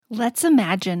Let's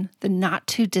imagine the not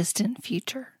too distant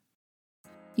future.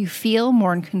 You feel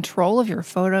more in control of your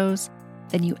photos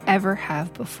than you ever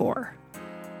have before.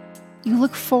 You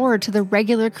look forward to the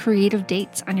regular creative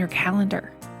dates on your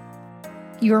calendar.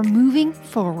 You are moving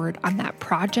forward on that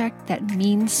project that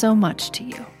means so much to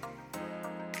you.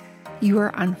 You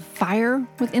are on fire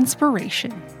with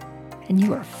inspiration, and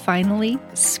you are finally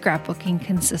scrapbooking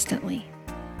consistently.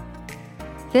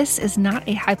 This is not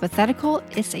a hypothetical,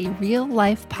 it's a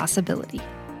real-life possibility.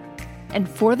 And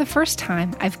for the first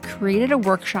time, I've created a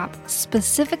workshop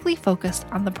specifically focused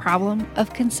on the problem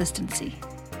of consistency.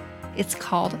 It's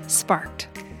called Sparked,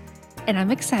 and I'm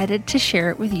excited to share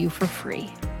it with you for free.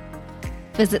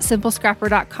 Visit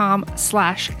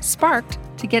simplescrapper.com/sparked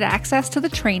to get access to the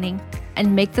training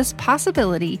and make this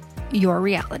possibility your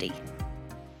reality.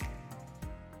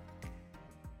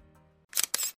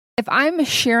 If I'm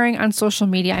sharing on social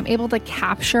media, I'm able to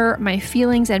capture my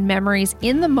feelings and memories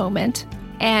in the moment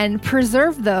and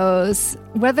preserve those,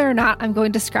 whether or not I'm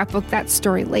going to scrapbook that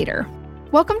story later.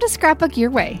 Welcome to Scrapbook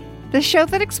Your Way, the show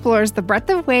that explores the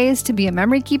breadth of ways to be a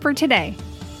memory keeper today.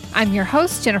 I'm your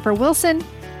host, Jennifer Wilson,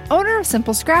 owner of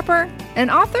Simple Scrapper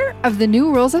and author of The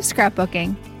New Rules of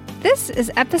Scrapbooking. This is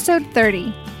episode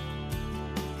 30.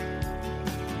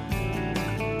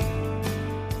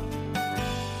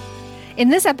 In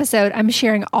this episode, I'm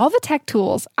sharing all the tech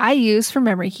tools I use for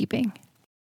memory keeping.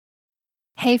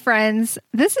 Hey friends,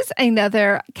 this is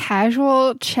another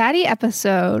casual, chatty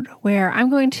episode where I'm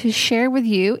going to share with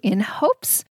you in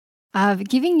hopes of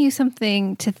giving you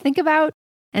something to think about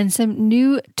and some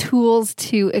new tools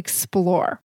to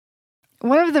explore.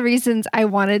 One of the reasons I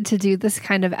wanted to do this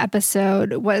kind of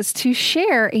episode was to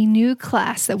share a new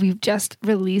class that we've just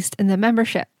released in the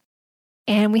membership.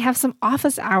 And we have some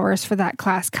office hours for that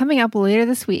class coming up later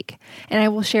this week, and I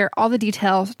will share all the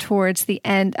details towards the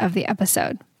end of the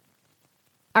episode.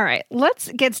 All right,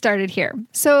 let's get started here.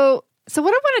 So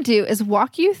what I want to do is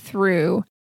walk you through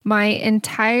my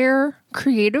entire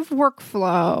creative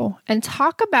workflow and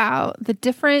talk about the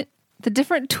different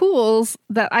tools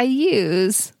that I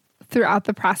use throughout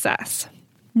the process.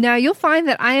 Now, you'll find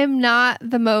that I am not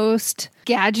the most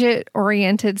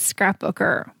gadget-oriented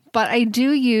scrapbooker, but I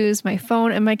do use my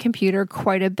phone and my computer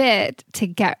quite a bit to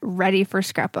get ready for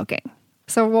scrapbooking.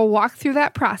 So we'll walk through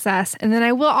that process, and then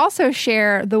I will also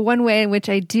share the one way in which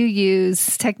I do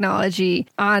use technology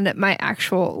on my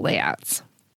actual layouts.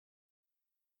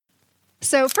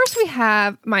 So first we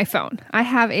have my phone. I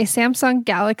have a Samsung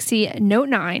Galaxy Note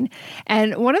 9,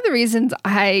 and one of the reasons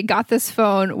I got this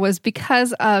phone was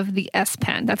because of the S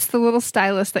Pen. That's the little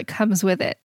stylus that comes with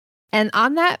it. And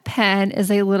on that pen is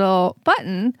a little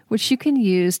button which you can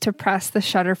use to press the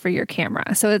shutter for your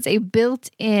camera. So it's a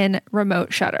built-in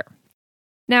remote shutter.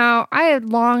 Now, I had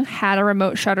long had a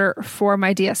remote shutter for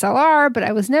my DSLR, but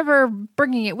I was never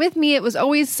bringing it with me. It was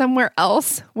always somewhere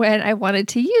else when I wanted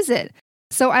to use it.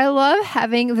 So I love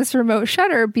having this remote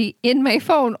shutter be in my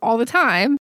phone all the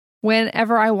time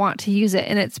whenever I want to use it.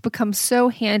 And it's become so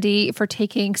handy for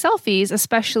taking selfies,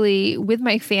 especially with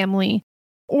my family,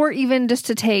 or even just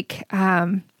to take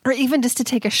a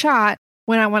shot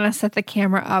when I want to set the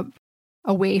camera up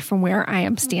away from where I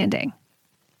am standing.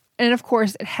 And of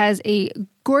course, it has a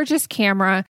gorgeous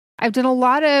camera. I've done a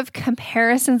lot of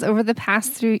comparisons over the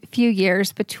past few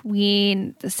years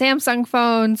between the Samsung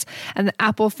phones and the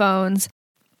Apple phones.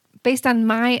 Based on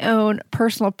my own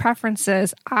personal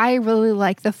preferences, I really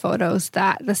like the photos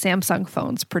that the Samsung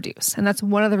phones produce. And that's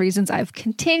one of the reasons I've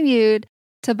continued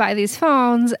to buy these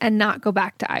phones and not go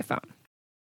back to iPhone.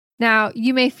 Now,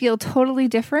 you may feel totally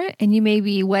different and you may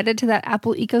be wedded to that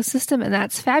Apple ecosystem, and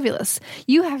that's fabulous.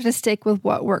 You have to stick with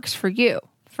what works for you.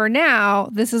 For now,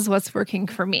 this is what's working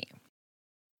for me.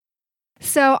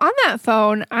 So on that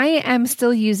phone, I am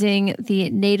still using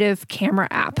the native camera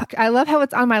app. I love how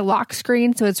it's on my lock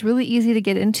screen, so it's really easy to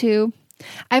get into.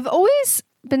 I've always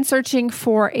been searching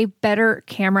for a better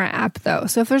camera app though.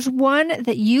 So if there's one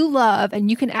that you love and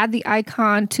you can add the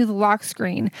icon to the lock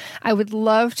screen, I would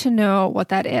love to know what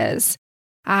that is.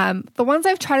 The ones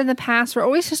I've tried in the past were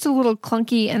always just a little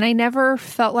clunky, and I never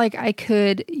felt like I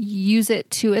could use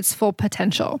it to its full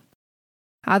potential.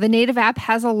 The native app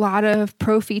has a lot of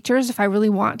pro features if I really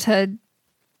want to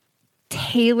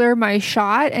tailor my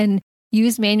shot and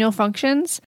use manual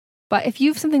functions. But if you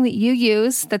have something that you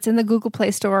use that's in the Google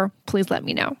Play Store, please let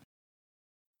me know.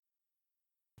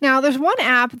 Now, there's one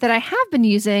app that I have been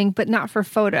using, but not for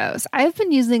photos. I've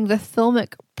been using the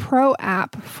Filmic Pro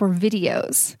app for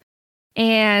videos.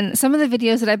 And some of the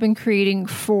videos that I've been creating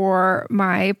for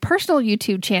my personal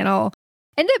YouTube channel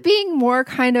end up being more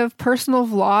kind of personal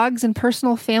vlogs and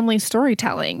personal family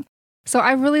storytelling. So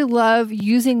I really love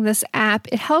using this app.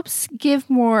 It helps give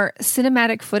more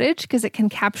cinematic footage because it can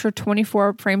capture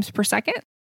 24 frames per second.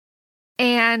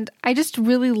 And I just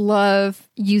really love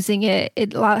using it.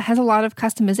 It has a lot of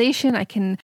customization. I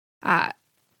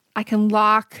can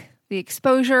lock the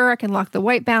exposure, I can lock the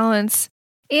white balance,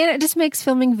 and it just makes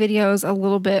filming videos a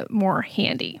little bit more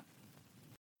handy.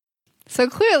 So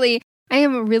clearly, I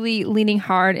am really leaning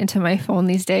hard into my phone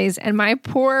these days, and my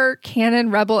poor Canon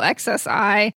Rebel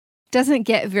XSI doesn't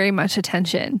get very much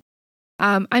attention.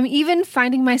 I'm even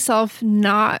finding myself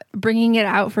not bringing it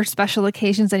out for special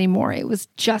occasions anymore. It was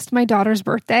just my daughter's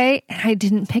birthday, and I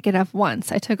didn't pick it up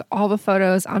once. I took all the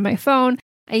photos on my phone.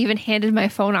 I even handed my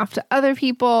phone off to other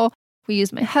people. We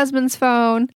used my husband's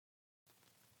phone.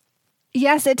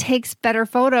 Yes, it takes better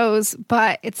photos,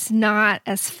 but it's not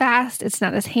as fast, it's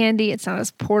not as handy, it's not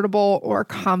as portable or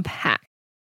compact.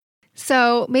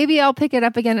 So maybe I'll pick it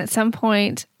up again at some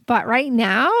point, but right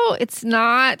now it's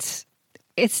not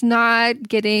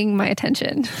getting my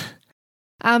attention.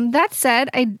 That said,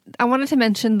 I wanted to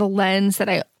mention the lens that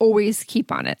I always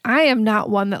keep on it. I am not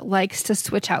one that likes to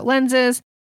switch out lenses.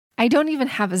 I don't even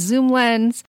have a zoom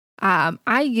lens.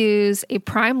 I use a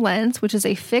prime lens, which is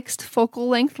a fixed focal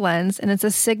length lens, and it's a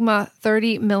Sigma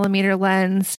 30 millimeter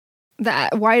lens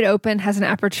that wide open has an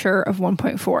aperture of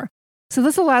 1.4. So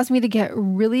this allows me to get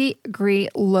really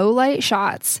great low light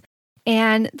shots,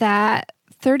 and that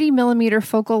 30 millimeter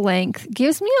focal length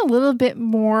gives me a little bit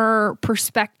more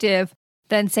perspective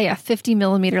than, say, a 50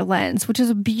 millimeter lens, which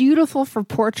is beautiful for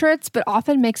portraits, but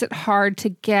often makes it hard to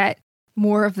get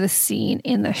more of the scene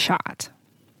in the shot.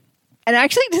 And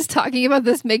actually, just talking about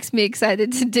this makes me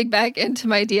excited to dig back into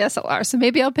my DSLR. So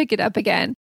maybe I'll pick it up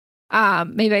again.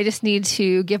 Maybe I just need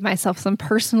to give myself some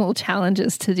personal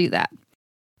challenges to do that.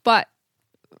 But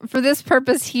for this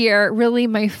purpose here, really,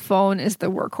 my phone is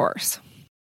the workhorse.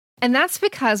 And that's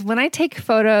because when I take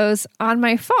photos on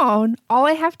my phone, all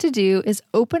I have to do is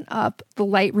open up the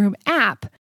Lightroom app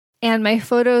and my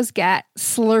photos get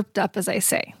slurped up, as I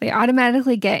say. They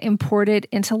automatically get imported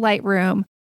into Lightroom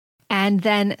and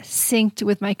then synced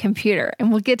with my computer.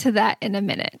 And we'll get to that in a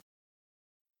minute.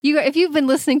 If you've been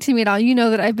listening to me at all, you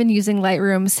know that I've been using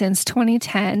Lightroom since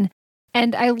 2010.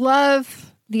 And I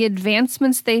love the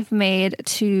advancements they've made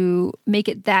to make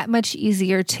it that much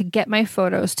easier to get my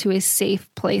photos to a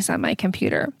safe place on my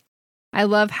computer. I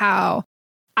love how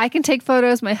I can take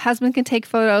photos, my husband can take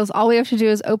photos. All we have to do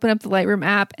is open up the Lightroom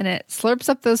app and it slurps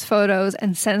up those photos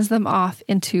and sends them off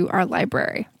into our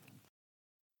library.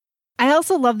 I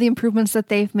also love the improvements that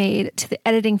they've made to the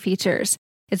editing features.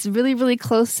 It's really, really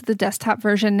close to the desktop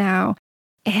version now,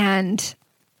 and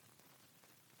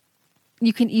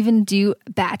you can even do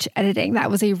batch editing. That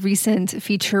was a recent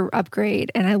feature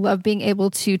upgrade, and I love being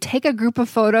able to take a group of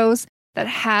photos that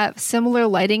have similar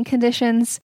lighting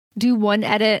conditions, do one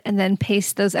edit, and then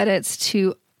paste those edits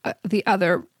to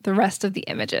the rest of the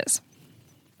images.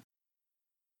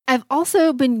 I've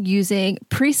also been using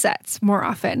presets more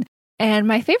often. And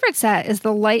my favorite set is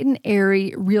the Light and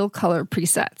Airy Real Color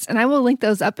presets, and I will link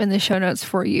those up in the show notes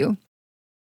for you.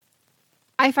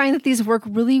 I find that these work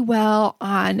really well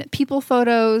on people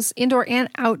photos, indoor and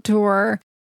outdoor,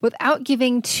 without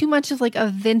giving too much of like a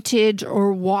vintage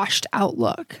or washed out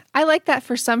look. I like that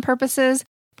for some purposes,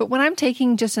 but when I'm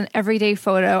taking just an everyday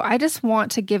photo, I just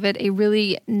want to give it a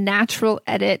really natural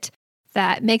edit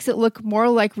that makes it look more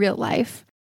like real life,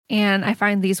 and I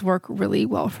find these work really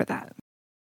well for that.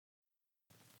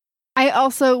 I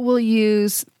also will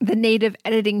use the native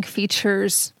editing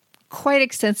features quite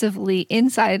extensively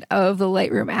inside of the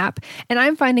Lightroom app. And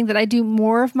I'm finding that I do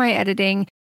more of my editing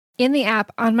in the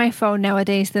app on my phone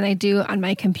nowadays than I do on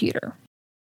my computer.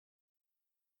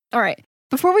 All right.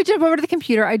 Before we jump over to the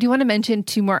computer, I do want to mention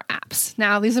two more apps.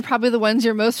 Now, these are probably the ones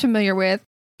you're most familiar with,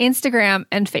 Instagram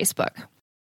and Facebook.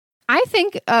 I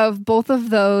think of both of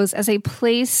those as a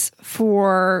place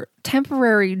for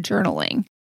temporary journaling.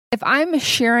 If I'm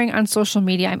sharing on social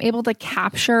media, I'm able to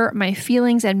capture my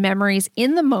feelings and memories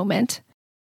in the moment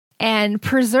and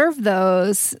preserve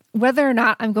those, whether or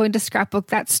not I'm going to scrapbook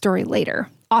that story later.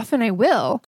 Often I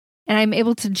will, and I'm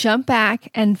able to jump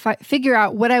back and figure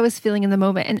out what I was feeling in the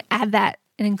moment and add that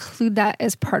and include that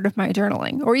as part of my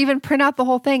journaling, or even print out the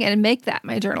whole thing and make that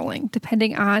my journaling,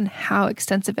 depending on how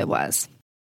extensive it was.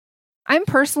 I'm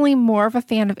personally more of a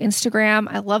fan of Instagram.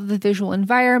 I love the visual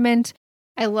environment.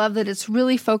 I love that it's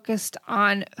really focused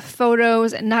on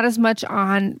photos and not as much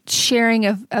on sharing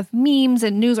of memes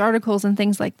and news articles and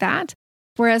things like that.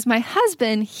 Whereas my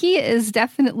husband, he is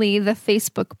definitely the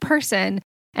Facebook person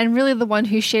and really the one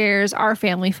who shares our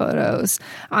family photos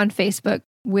on Facebook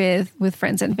with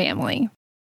friends and family.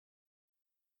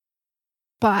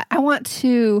 But I want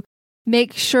to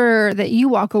make sure that you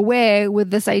walk away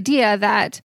with this idea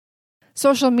that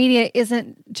social media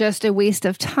isn't just a waste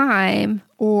of time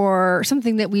or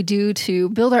something that we do to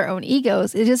build our own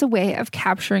egos. It is a way of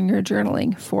capturing your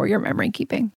journaling for your memory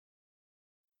keeping.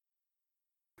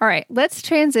 All right, let's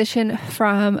transition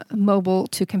from mobile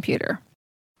to computer.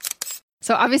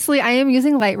 So obviously I am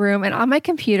using Lightroom, and on my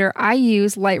computer, I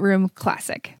use Lightroom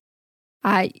Classic.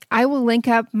 I will link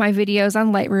up my videos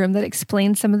on Lightroom that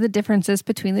explain some of the differences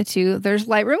between the two. There's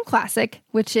Lightroom Classic,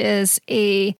 which is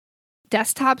a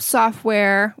desktop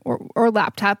software or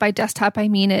laptop. By desktop, I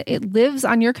mean it lives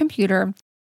on your computer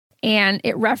and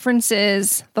it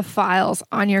references the files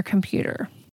on your computer.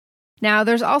 Now,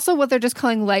 there's also what they're just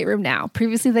calling Lightroom now.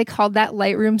 Previously, they called that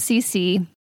Lightroom CC,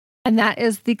 and that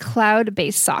is the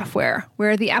cloud-based software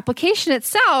where the application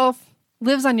itself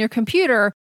lives on your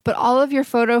computer, but all of your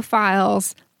photo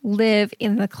files live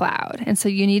in the cloud. And so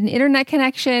you need an internet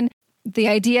connection. The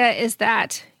idea is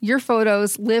that your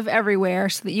photos live everywhere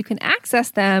so that you can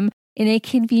access them in a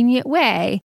convenient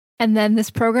way. And then this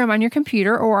program on your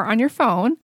computer or on your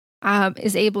phone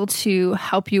is able to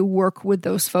help you work with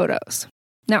those photos.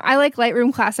 Now, I like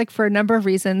Lightroom Classic for a number of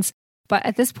reasons, but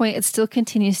at this point, it still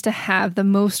continues to have the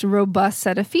most robust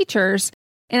set of features,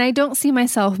 and I don't see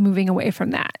myself moving away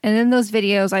from that. And in those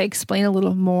videos, I explain a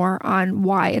little more on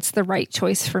why it's the right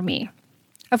choice for me.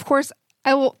 Of course,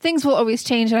 things will always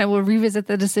change, and I will revisit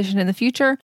the decision in the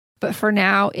future, but for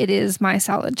now, it is my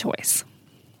solid choice.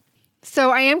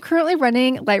 So I am currently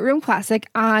running Lightroom Classic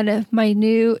on my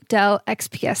new Dell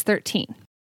XPS 13.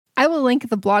 I will link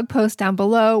the blog post down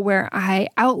below where I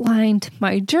outlined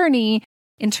my journey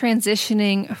in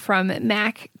transitioning from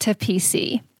Mac to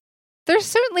PC. There's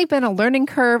certainly been a learning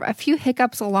curve, a few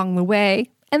hiccups along the way,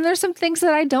 and there's some things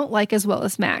that I don't like as well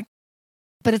as Mac.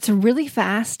 But it's really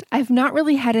fast. I've not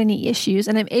really had any issues,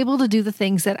 and I'm able to do the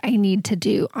things that I need to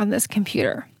do on this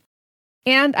computer.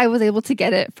 And I was able to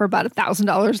get it for about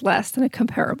 $1,000 less than a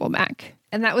comparable Mac,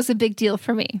 and that was a big deal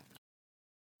for me.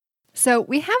 So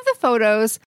we have the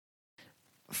photos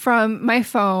from my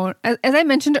phone. As I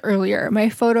mentioned earlier, my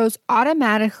photos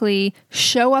automatically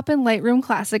show up in Lightroom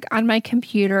Classic on my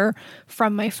computer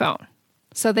from my phone.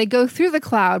 So they go through the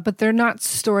cloud, but they're not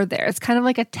stored there. It's kind of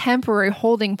like a temporary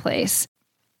holding place.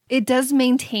 It does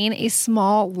maintain a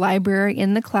small library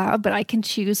in the cloud, but I can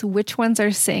choose which ones are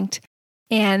synced,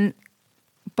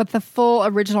 but the full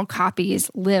original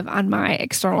copies live on my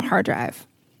external hard drive.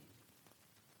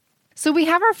 So we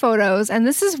have our photos, and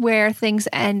this is where things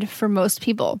end for most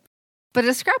people. But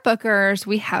as scrapbookers,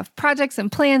 we have projects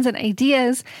and plans and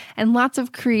ideas and lots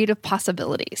of creative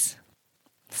possibilities.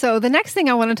 So the next thing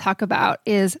I want to talk about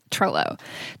is Trello.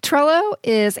 Trello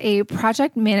is a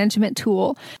project management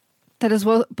tool that is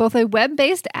both a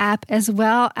web-based app as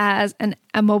well as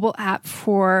a mobile app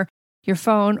for your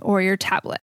phone or your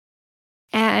tablet.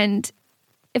 And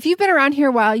if you've been around here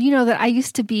a while, you know that I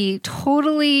used to be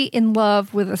totally in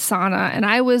love with Asana, and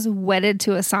I was wedded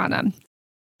to Asana.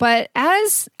 But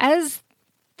as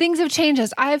things have changed,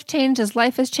 as I've changed, as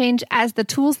life has changed, as the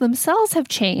tools themselves have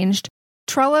changed,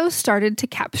 Trello started to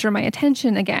capture my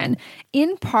attention again,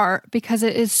 in part because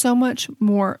it is so much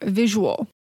more visual.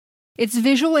 It's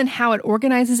visual in how it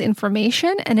organizes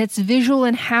information, and it's visual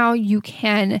in how you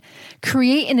can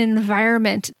create an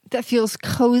environment that feels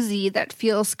cozy, that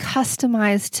feels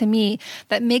customized to me,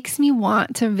 that makes me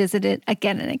want to visit it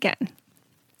again and again.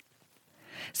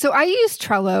 So I use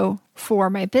Trello for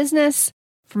my business,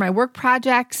 for my work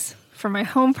projects, for my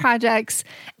home projects,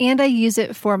 and I use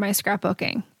it for my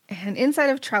scrapbooking. And inside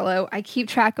of Trello, I keep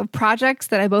track of projects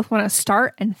that I both want to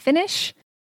start and finish,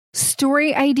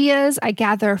 story ideas. I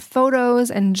gather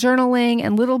photos and journaling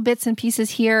and little bits and pieces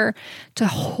here to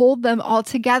hold them all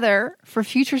together for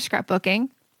future scrapbooking.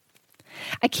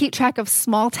 I keep track of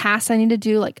small tasks I need to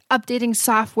do, like updating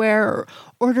software or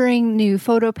ordering new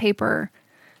photo paper.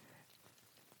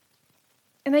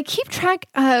 And I keep track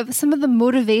of some of the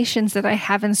motivations that I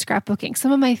have in scrapbooking,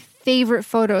 some of my favorite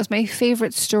photos, my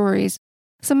favorite stories,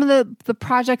 some of the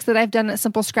projects that I've done at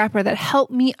Simple Scrapper that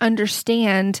help me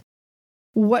understand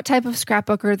what type of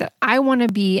scrapbooker that I want to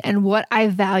be and what I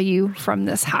value from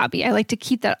this hobby. I like to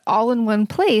keep that all in one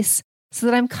place so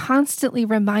that I'm constantly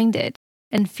reminded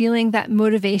and feeling that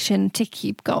motivation to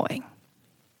keep going.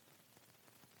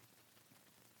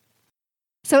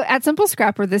 So at Simple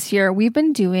Scrapper this year, we've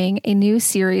been doing a new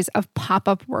series of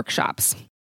pop-up workshops.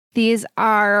 These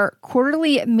are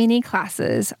quarterly mini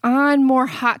classes on more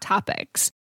hot topics,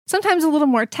 sometimes a little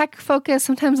more tech focused,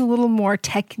 sometimes a little more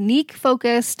technique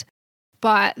focused,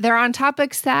 but they're on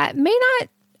topics that may not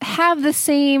have the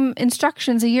same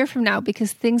instructions a year from now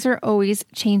because things are always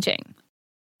changing.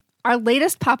 our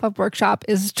latest pop-up workshop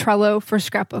is Trello for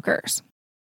scrapbookers.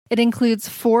 It includes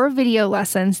 4 video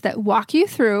lessons that walk you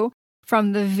through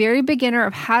from the very beginner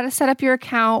of how to set up your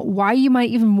account, why you might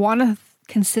even want to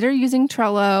consider using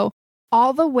Trello,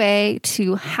 all the way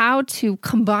to how to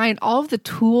combine all of the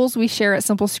tools we share at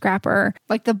Simple Scrapper,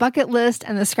 like the bucket list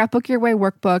and the Scrapbook Your Way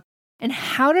workbook, and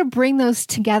how to bring those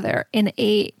together in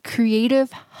a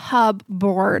creative hub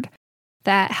board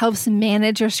that helps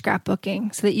manage your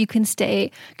scrapbooking so that you can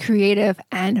stay creative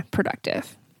and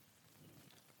productive.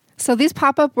 So these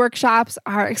pop-up workshops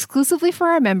are exclusively for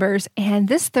our members, and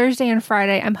this Thursday and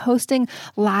Friday, I'm hosting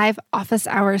live office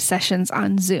hours sessions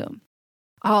on Zoom.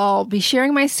 I'll be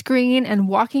sharing my screen and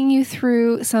walking you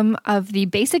through some of the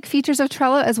basic features of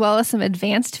Trello as well as some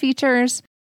advanced features,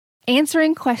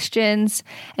 answering questions,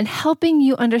 and helping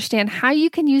you understand how you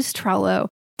can use Trello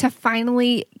to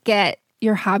finally get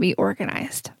your hobby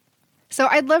organized. So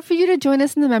I'd love for you to join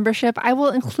us in the membership. I will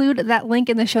include that link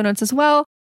in the show notes as well.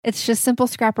 It's just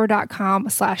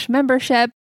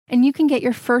simplescrapper.com/membership, and you can get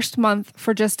your first month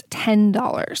for just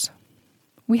 $10.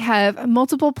 We have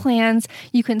multiple plans.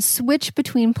 You can switch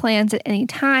between plans at any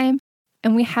time,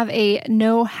 and we have a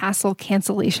no hassle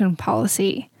cancellation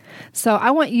policy. So I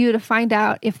want you to find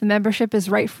out if the membership is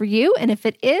right for you, and if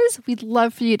it is, we'd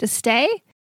love for you to stay.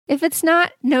 If it's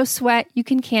not, no sweat, you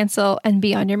can cancel and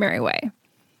be on your merry way.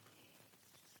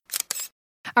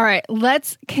 All right,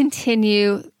 let's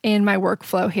continue in my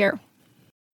workflow here.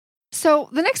 So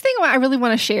the next thing I really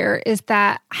want to share is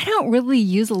that I don't really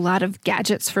use a lot of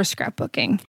gadgets for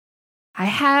scrapbooking. I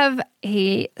have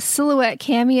a Silhouette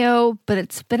Cameo, but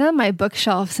it's been on my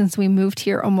bookshelf since we moved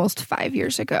here almost 5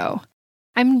 years ago.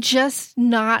 I'm just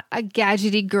not a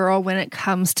gadgety girl when it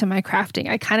comes to my crafting.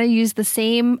 I kind of use the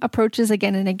same approaches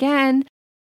again and again.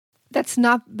 That is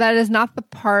not the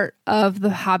part of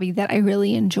the hobby that I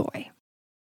really enjoy.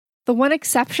 The one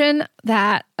exception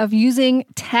of using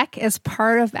tech as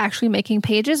part of actually making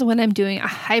pages when I'm doing a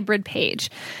hybrid page.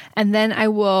 And then I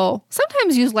will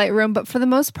sometimes use Lightroom, but for the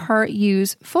most part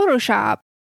use Photoshop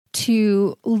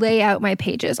to lay out my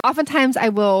pages. Oftentimes I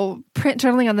will print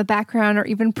journaling on the background or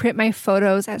even print my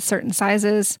photos at certain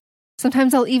sizes.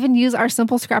 Sometimes I'll even use our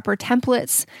Simple Scrapper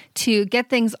templates to get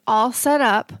things all set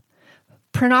up,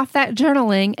 print off that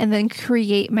journaling, and then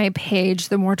create my page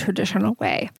the more traditional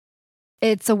way.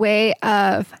 It's a way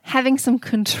of having some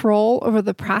control over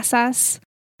the process.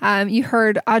 You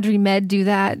heard Audrey Med do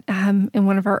that in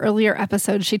one of our earlier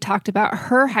episodes. She talked about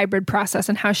her hybrid process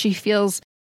and how she feels,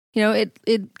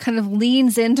 it kind of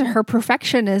leans into her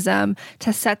perfectionism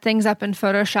to set things up in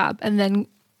Photoshop and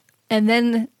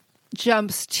then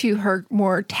jumps to her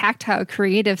more tactile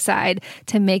creative side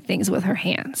to make things with her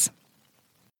hands.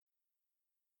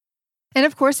 And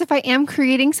of course, if I am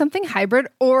creating something hybrid,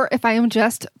 or if I am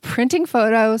just printing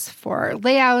photos for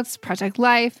layouts, Project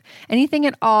Life, anything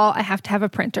at all, I have to have a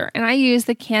printer. And I use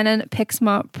the Canon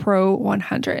PIXMA Pro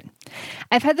 100.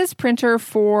 I've had this printer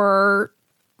for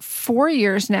 4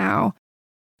 years now.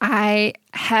 I'm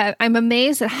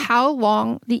amazed at how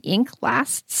long the ink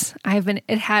lasts.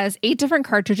 It has 8 different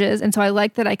cartridges, and so I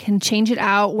like that I can change it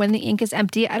out when the ink is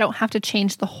empty. I don't have to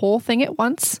change the whole thing at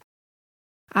once.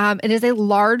 It is a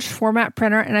large format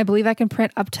printer, and I believe I can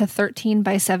print up to 13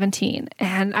 by 17.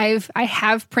 And I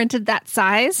have printed that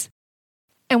size.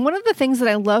 And one of the things that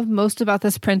I love most about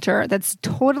this printer that's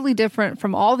totally different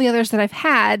from all the others that I've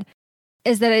had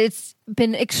is that it's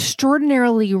been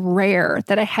extraordinarily rare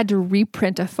that I had to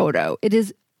reprint a photo. It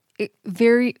is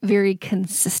very, very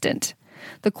consistent.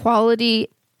 The quality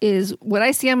is what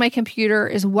I see on my computer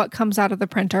is what comes out of the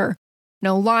printer.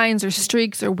 No lines or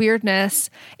streaks or weirdness.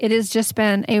 It has just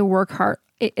been a workhorse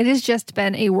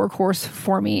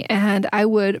for me, and I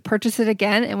would purchase it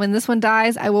again. And when this one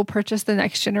dies, I will purchase the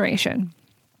next generation.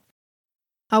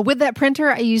 With that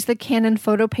printer, I use the Canon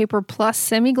PhotoPaper Plus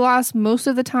Semi-Gloss most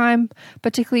of the time,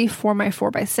 particularly for my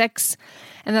 4x6.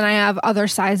 And then I have other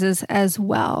sizes as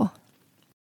well.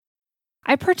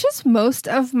 I purchase most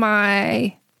of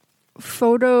my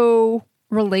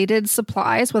photo-related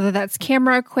supplies, whether that's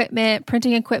camera equipment,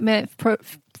 printing equipment,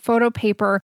 photo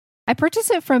paper. I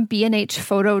purchase it from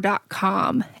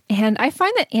bnhphoto.com. And I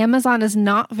find that Amazon is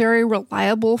not very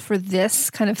reliable for this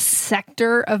kind of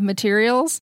sector of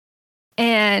materials.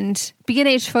 And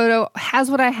B&H Photo has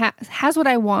what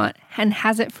I want and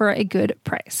has it for a good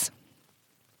price.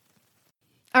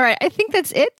 All right, I think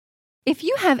that's it. If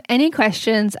you have any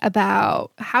questions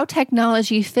about how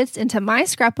technology fits into my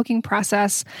scrapbooking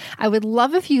process, I would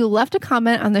love if you left a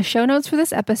comment on the show notes for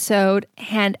this episode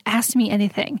and asked me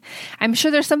anything. I'm sure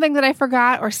there's something that I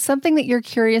forgot or something that you're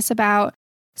curious about,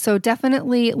 so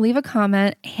definitely leave a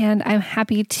comment and I'm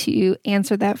happy to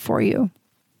answer that for you.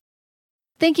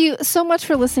 Thank you so much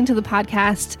for listening to the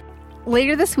podcast.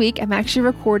 Later this week, I'm actually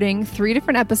recording 3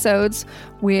 different episodes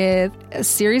with a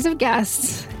series of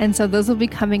guests. And so those will be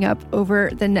coming up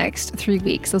over the next 3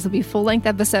 weeks. Those will be full-length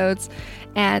episodes.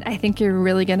 And I think you're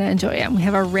really going to enjoy them. We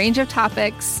have a range of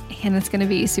topics, and it's going to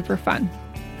be super fun.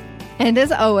 And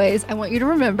as always, I want you to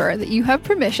remember that you have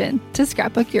permission to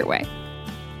scrapbook your way.